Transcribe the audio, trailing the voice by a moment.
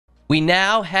We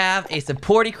now have a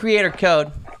supported creator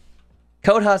code.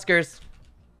 Code Huskerrs.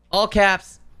 All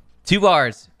caps. 2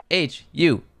 bars.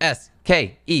 HUSKERRS.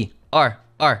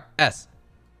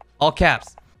 All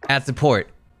caps. At support.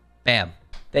 Bam.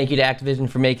 Thank you to Activision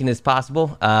for making this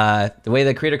possible. The way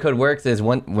the creator code works is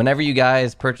whenever you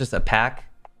guys purchase a pack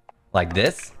like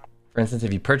this, for instance,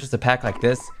 if you purchase a pack like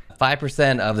this,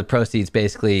 5% of the proceeds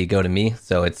basically go to me.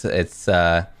 So it's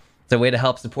a way to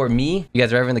help support me. You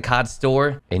guys are ever in the COD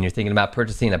store and you're thinking about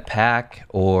purchasing a pack,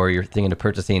 or you're thinking of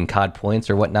purchasing COD points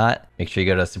or whatnot, make sure you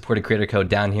go to supported creator code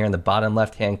down here in the bottom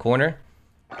left-hand corner.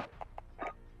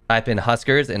 Type in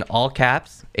Huskerrs in all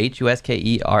caps,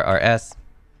 HUSKERRS,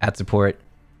 at support.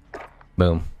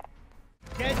 Boom.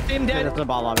 Get him dead. There's the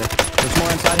ball lobby. There's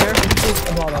more inside here.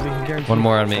 The ball lobby, One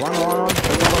more on me.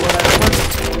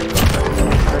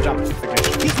 Good job.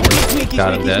 He's weak.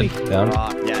 Got him dead. Down.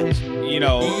 Yeah. You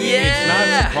know, it's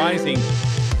not surprising.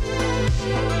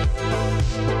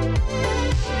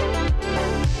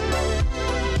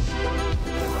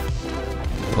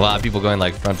 A lot of people going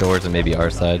like front doors and maybe our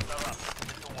side.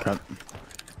 Okay.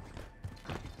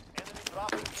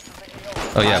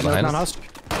 Oh yeah, behind us.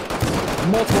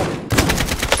 Multiple.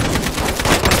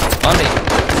 On me.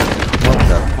 What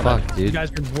the fuck, You dude?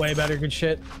 guys are way better. Good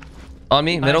shit. On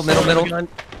me. Middle.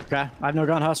 Okay, I have no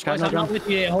gun, Husk. I have Guys, no I'm not gun. with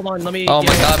you. Hold on. Let me. Oh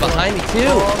my god, behind me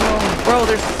too. Bro,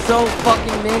 there's so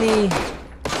fucking many.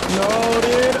 No,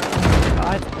 dude.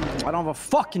 I don't have a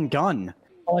fucking gun.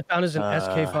 All I found is an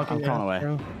SK fucking. I'm calling away.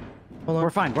 Bro. Hold on. We're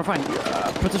fine. Put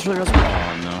this really close.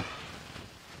 Oh no.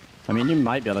 I mean, you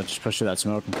might be able to just push through that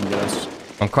smoke and come get us.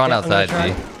 I'm crawling outside,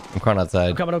 try. B. I'm crawling outside.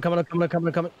 I'm coming.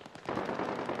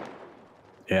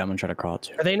 Yeah, I'm gonna try to crawl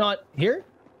too. Are they not here?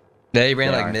 Yeah, he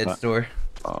ran They like are, mid but- store.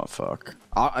 Oh fuck.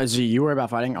 Z, you worry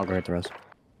about fighting. I'll go hit the rest.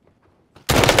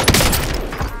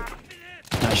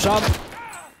 Nice shot.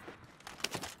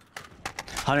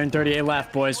 138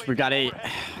 left, boys. We got 8.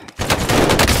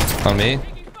 On me.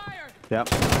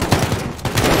 Yep.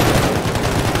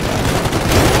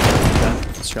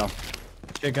 Let's go.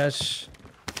 Shit, guys.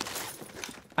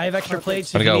 I have extra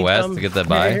plates. Wanna if you go need west some. to get that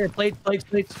buy? Here, plates.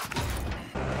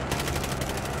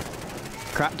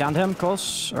 Crap down to him,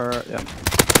 close. Or yeah.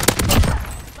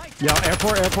 Yo,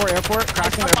 airport.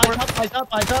 Cracked him, airport. Eyes up.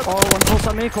 Oh, one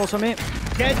close on me.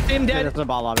 Get him Yeah, dead. there's the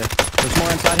ball lobby. There's more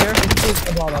inside here.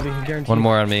 The ball lobby, guaranteed. One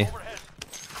more on me.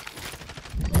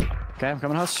 Okay, I'm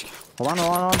coming, Husk. Hold on.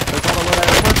 There's all the load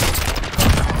at airport.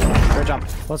 Great job.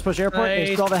 Let's push airport. Nice.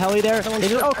 They still have a heli there.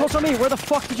 Oh, close on me. Where the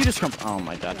fuck did you just come? Oh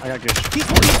my god. I got good. He's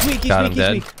weak. Got him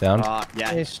dead. Down.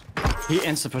 Yeah. Nice. He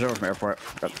insta pushed over from airport.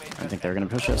 But I think they were gonna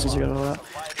push us since you got all that.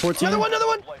 14. Another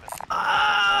one.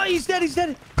 Ah, he's dead.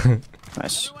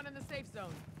 Nice.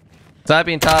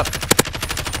 Sniping top.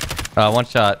 One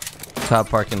shot. Top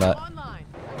parking lot.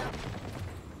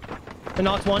 I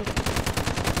knocked one.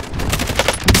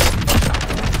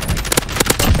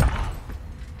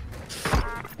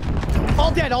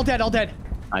 All dead.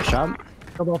 Nice shot.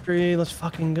 Double 3. Let's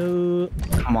fucking go.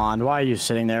 Come on. Why are you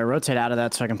sitting there? Rotate out of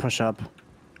that so I can push up.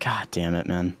 God damn it,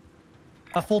 man.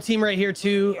 A full team right here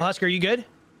too. Husker, you good?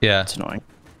 Yeah. It's annoying.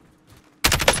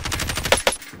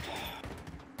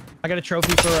 I got a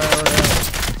trophy for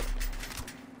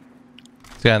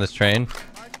This guy on this train.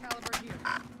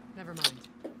 Never mind.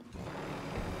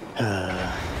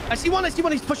 I see one.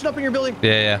 He's pushing up in your building.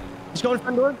 Yeah. He's going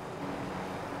front door.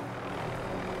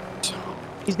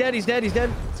 He's dead. This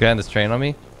guy on this train on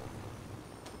me.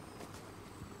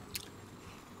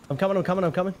 I'm coming.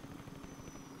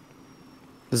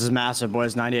 This is massive,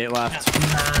 boys. 98 left.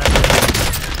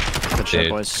 Good shit,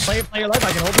 Dude. boys. Play your life.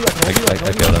 I can hold you. I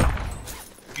killed him.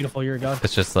 Beautiful. You're a god.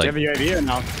 It's just Do like you have a UAV or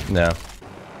no? no.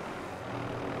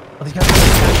 Oh, these guys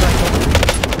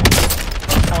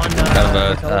on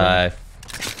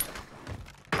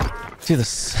Dude, the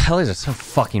helis are so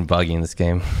fucking buggy in this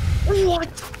game. What?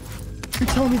 You're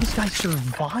telling me this guy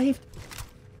survived?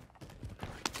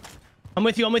 I'm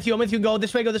with you. Go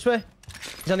this way. He's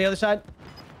on the other side.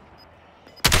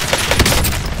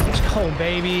 Let's go,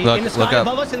 baby. Look, in the sky look up.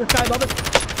 above us. Hey,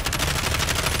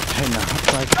 no.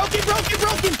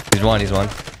 Broken. He's one.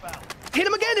 Hit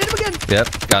him again.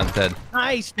 Yep, got him dead.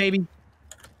 Nice, baby.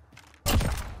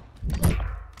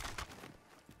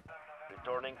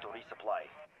 Returning to resupply.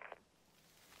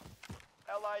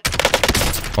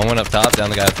 One went up top, down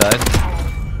the guy's side.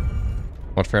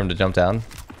 One for him to jump down.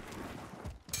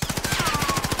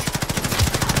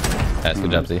 Nice,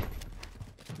 good job, Z.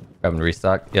 Grabbing the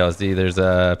restock. Yo, Z, there's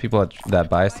people at that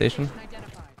buy station.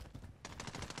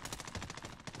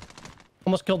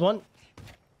 Almost killed one.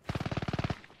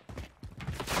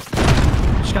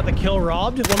 Just got the kill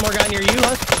robbed. One more guy near you,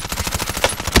 Husk.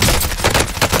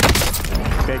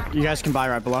 Okay, you guys can buy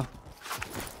right below.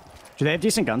 Do they have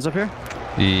decent guns up here?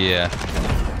 Yeah.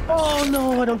 Oh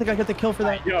no, I don't think I got the kill for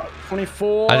that.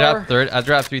 24. I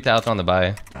dropped 3,000 on the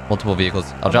buy. Multiple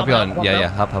vehicles. I'll drop you on. Yeah.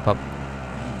 Hop.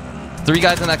 3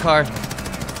 guys in that car.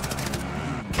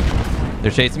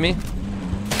 They're chasing me.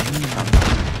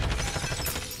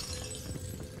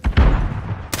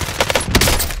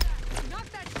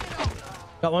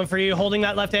 Got one for you, holding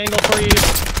that left angle for you.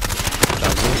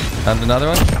 And another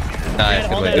one. Nice.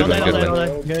 Good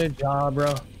win. Good job,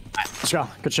 bro. Let's go.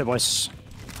 Good shit, boys.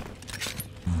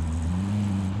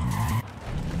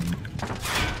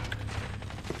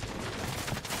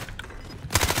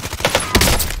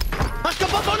 Let's go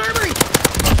up on armory!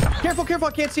 Careful, careful.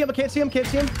 I can't see him.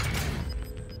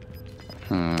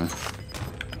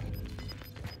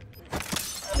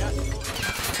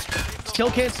 Still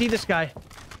can't see this guy.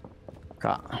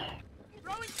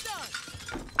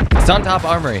 It's on top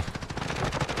armory.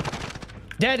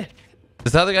 Dead.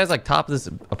 This other guy's like top of this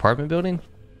apartment building.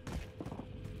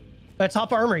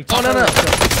 Top armory. Oh, no.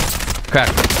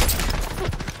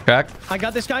 Cracked. I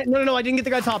got this guy. No, I didn't get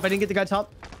the guy top. I have an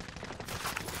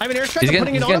airstrike. He's I'm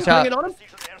putting it getting on him.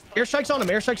 Airstrike's on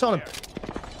him.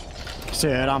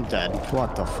 Dude, I'm dead.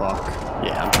 What the fuck?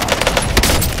 Yeah, I'm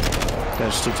dead.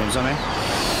 There's 2 teams on me.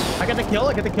 I got the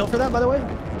kill for that, by the way.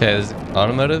 Okay, this is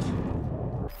automotive.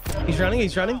 He's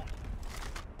running.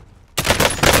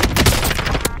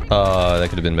 Oh, that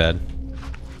could have been bad.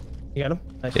 You got him?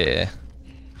 Nice. Yeah.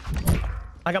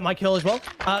 I got my kill as well.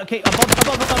 Okay, above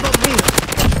me.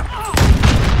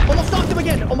 Almost knocked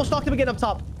him again up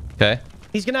top. Okay.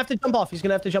 He's gonna have to jump off.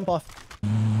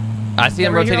 I see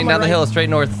him Right here rotating on my down the right. hill, straight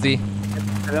north. See.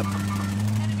 Yep.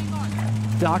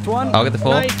 Knocked one. I'll get the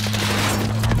full. Nice.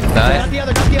 Nice. Not the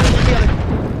other.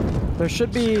 There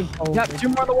should be. Yep, 2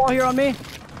 more on the wall here on me.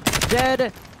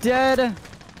 Dead.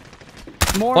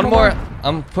 One more.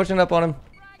 I'm pushing up on him.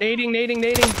 Nading.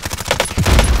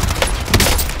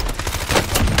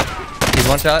 He's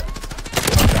 1 shot.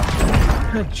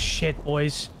 Good shit,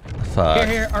 boys. Fuck.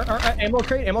 Here. Ammo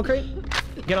crate.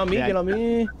 Get on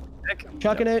me.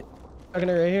 Chucking it right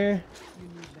here.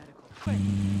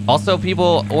 Also,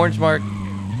 people, orange mark.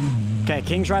 Okay,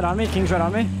 King's right on me.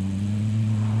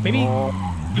 Maybe.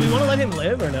 Do we want to let him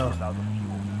live or no?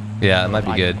 Yeah, it might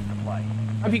be good.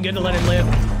 Might be good to let him live.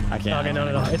 I can't. Okay,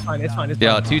 no. It's fine.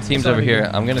 Yeah, 2 teams over here.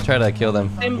 I'm gonna try to kill them.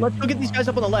 Tim, let's go get these guys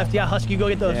up on the left. Yeah, Husky, go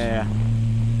get those. Yeah.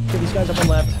 Get these guys up on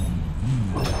the left.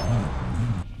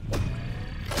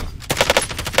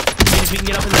 If we can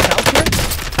get up in the south here.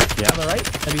 Yeah. On the right.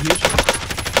 That'd be huge.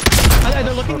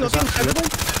 They're looking. Everything.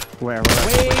 Where?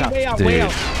 Way out.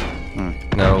 Dude.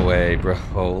 No way, bro.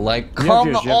 Like, come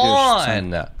You have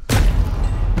on.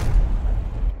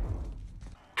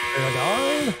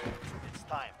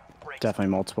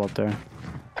 Definitely multiple up there.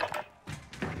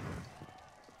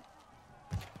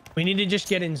 We need to just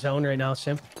get in zone right now,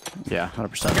 Sim. Yeah,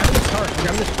 100%.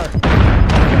 Grab this car.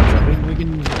 We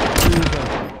can.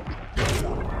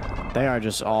 They are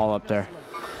just all up there.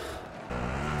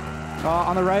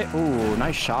 On the right. Ooh,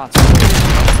 nice shots.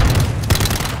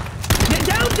 Get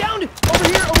down! Over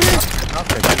here!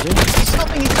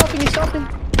 He's stopping.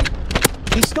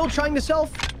 He's still trying to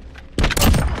self.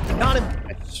 Got him.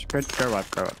 Good. Go up.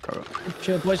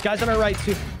 Chill, boys. Guys on our right,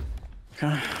 too.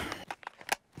 Okay.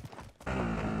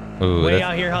 Ooh, Way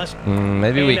out here, Husk.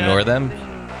 maybe we ignore them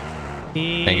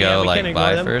and go like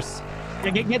buy them. first.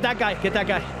 Yeah, get that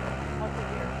guy.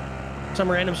 Some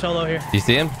random solo here. Do you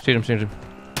see him? Shoot him.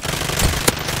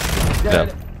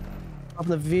 Dead. Up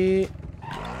the V.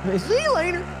 See you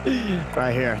later.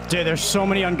 Right here. Dude, there's so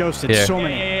many unghosted. Here. So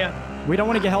many. Yeah. We don't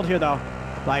want to get held here, though.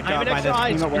 Like, I have an by extra the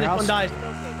eyes. Kingdom This warehouse. one dies.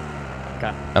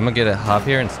 Okay. I'm gonna get a hop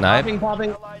here and snipe.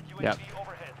 Popping. Yep.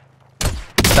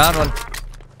 Down one.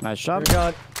 Nice job.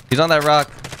 God. He's on that rock.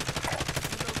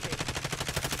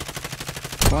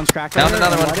 One's cracked. Down right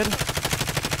another here, one. unlighted.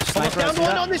 Almost Sniper, I down see one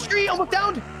that. on the street. Almost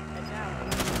down.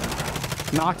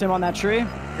 Knocked him on that tree.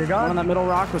 You're One on gone. that middle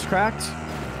rock was cracked.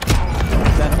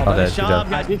 Oh, Nice dead. job,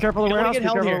 Guys, guys. be careful of the You don't warehouse. wanna Be get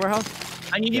held careful of the here.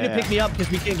 warehouse. I need you to pick me up because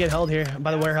we can't get held here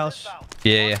by the warehouse.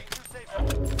 Yeah.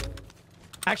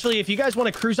 Actually, if you guys want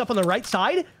to cruise up on the right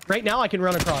side, right now I can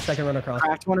run across.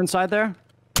 Cracked one inside there.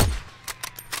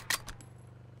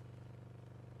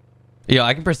 Yo,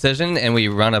 I can precision and we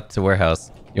run up to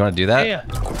warehouse. You want to do that? Yeah.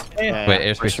 Wait,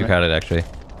 airspace too crowded actually.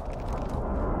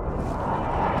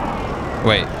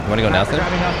 Wait, you want to go now, Sim?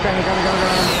 Grabbing.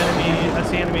 That's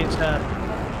the enemy. It's,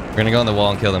 We're gonna go on the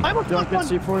wall and kill them. I almost Don't knocked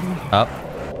get one. C4. Up.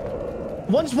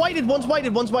 One's whited.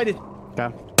 Okay.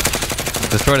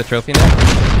 Destroyed a trophy now.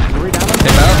 Three down.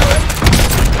 Hit out.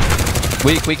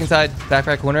 Weak inside. Back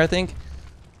right corner, I think.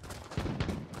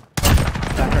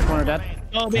 Back corner dead.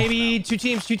 Oh, baby. Two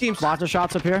teams. Lots of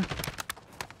shots up here.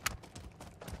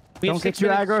 We have Don't get 6 too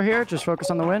minutes. aggro here. Just focus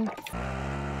on the win.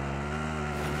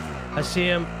 I see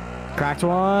him. Cracked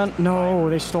one. No,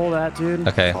 they stole that, dude.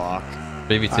 Okay. Fuck.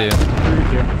 3v2.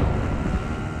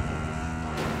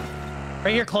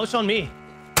 Right here, close on me.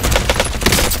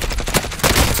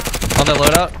 On the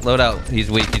loadout. Loadout. He's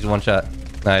weak. He's one shot.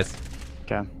 Nice.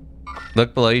 Okay.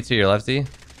 Look below you to your left, Z.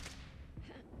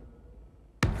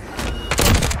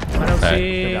 I don't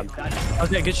see.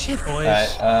 Okay, good shit, boys.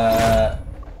 Alright,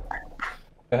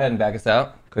 go ahead and back us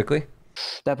out quickly.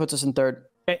 That puts us in third.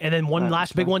 And then one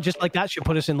last big one just like that should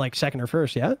put us in like second or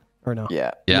first, yeah? Or no?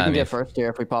 Yeah. Yeah, You I can mean- get first here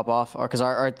if we pop off. Because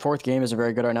our fourth game isn't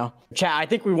very good right now. Chat, I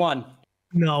think we won.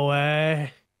 No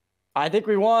way. I think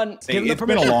we won. See, it's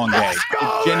been a long day.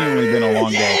 It's genuinely been a long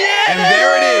day. And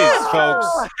there it is, folks.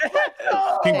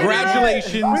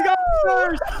 Congratulations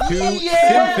to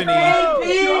Symphony,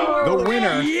 the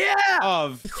winner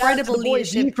of... Incredible the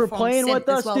boys leadership for from playing Sim with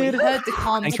as us, well. dude. We heard the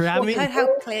comms. Thanks for having We me. heard how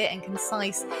clear and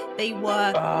concise they were.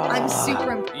 I'm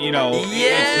super impressed. You know,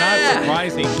 it's not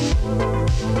surprising.